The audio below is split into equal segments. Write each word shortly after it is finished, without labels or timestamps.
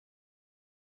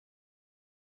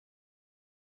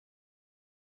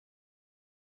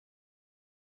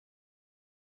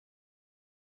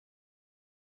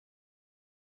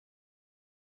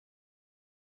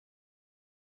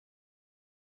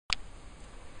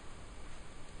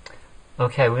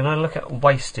Okay, we're going to look at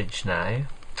wastage now.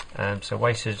 So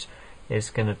wastage is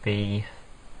going to be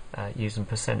using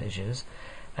percentages,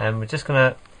 and we're just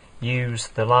going to use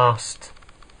the last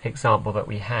example that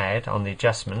we had on the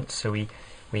adjustments. So we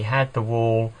had the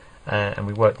wall and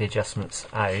we worked the adjustments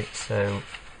out, so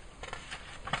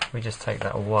we just take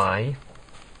that away.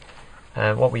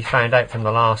 What we found out from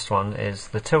the last one is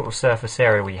the total surface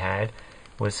area we had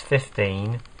was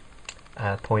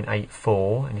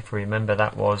 15.84, and if you remember,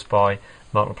 that was by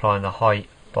multiplying the height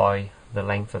by the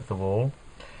length of the wall.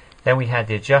 Then we had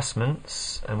the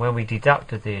adjustments, and when we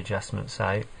deducted the adjustments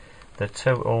out, the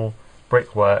total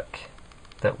brickwork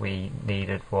that we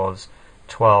needed was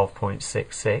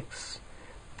 12.66.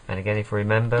 And again, if you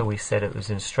remember, we said it was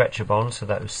in stretcher bond, so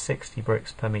that was 60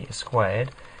 bricks per metre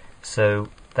squared. So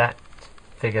that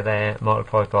figure there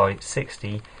multiplied by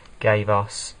 60 gave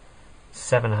us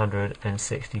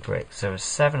 760 bricks. So it was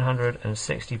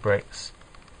 760 bricks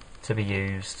to be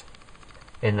used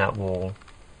in that wall,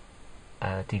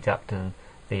 deducting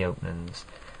the openings.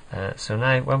 So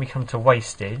now when we come to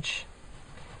wastage,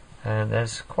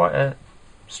 there's quite a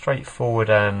straightforward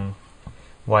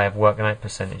way of working out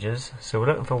percentages. So we're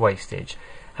looking for wastage,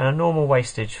 and a normal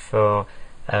wastage for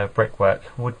brickwork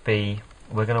would be,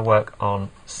 we're going to work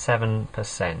on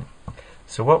 7%.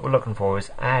 So what we're looking for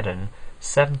is adding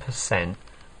 7%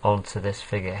 onto this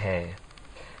figure here.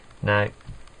 Now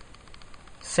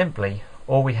simply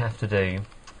all we have to do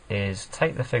is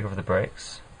take the figure of the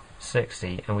bricks,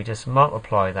 60, and we just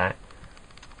multiply that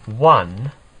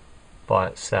 1 by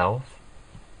itself,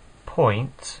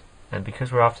 point, and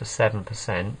because we're after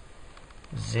 7%,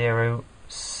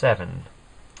 0.7.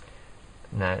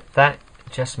 Now that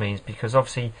just means, because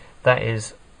obviously that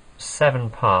is 7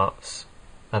 parts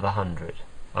of 100.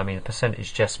 I mean, the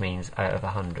percentage just means out of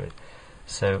 100.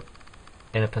 So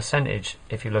in a percentage,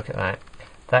 if you look at that,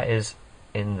 that is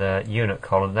in the unit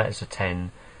column, that is a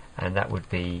 10, and that would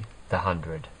be the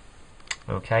 100.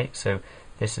 Okay, so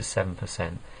this is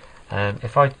 7%.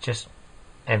 If I just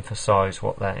emphasize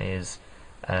what that is,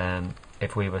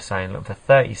 if we were saying look for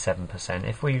 37%,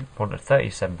 if we wanted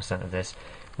 37% of this,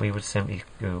 we would simply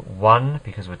go 1,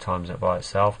 because we're times it by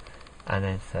itself, and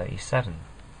then 37.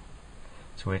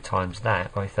 So we times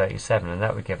that by 37, and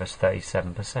that would give us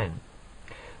 37%.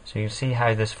 So you see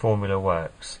how this formula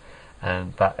works.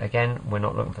 But again, we're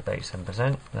not looking for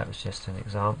 37%, that was just an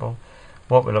example.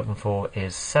 What we're looking for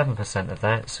is 7% of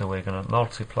that, so we're going to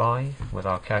multiply with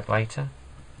our calculator.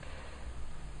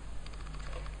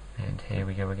 And here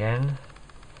we go again.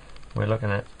 We're looking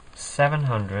at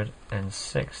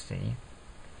 760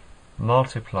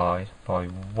 multiplied by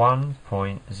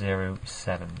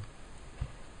 1.07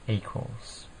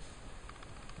 equals.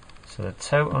 So the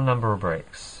total number of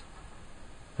bricks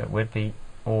that we'd be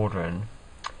ordering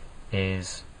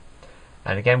is,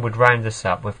 and again we'd round this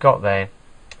up, we've got there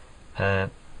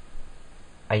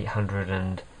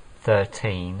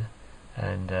 813,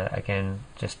 and again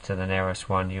just to the nearest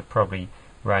one, you'd probably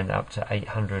round that up to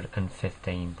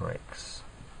 815 bricks.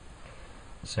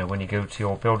 So when you go to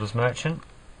your builder's merchant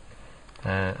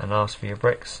and ask for your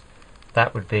bricks,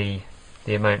 that would be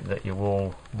the amount that you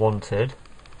all wanted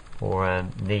or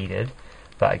needed.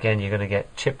 But again, you're going to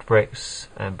get chipped bricks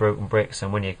and broken bricks,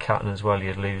 and when you're cutting as well,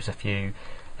 you'd lose a few.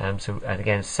 And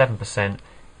again, 7%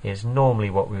 is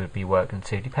normally what we would be working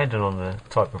to, depending on the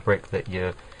type of brick that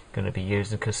you're going to be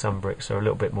using, because some bricks are a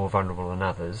little bit more vulnerable than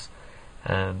others.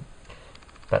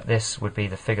 But this would be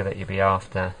the figure that you'd be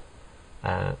after,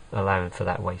 allowing for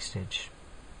that wastage.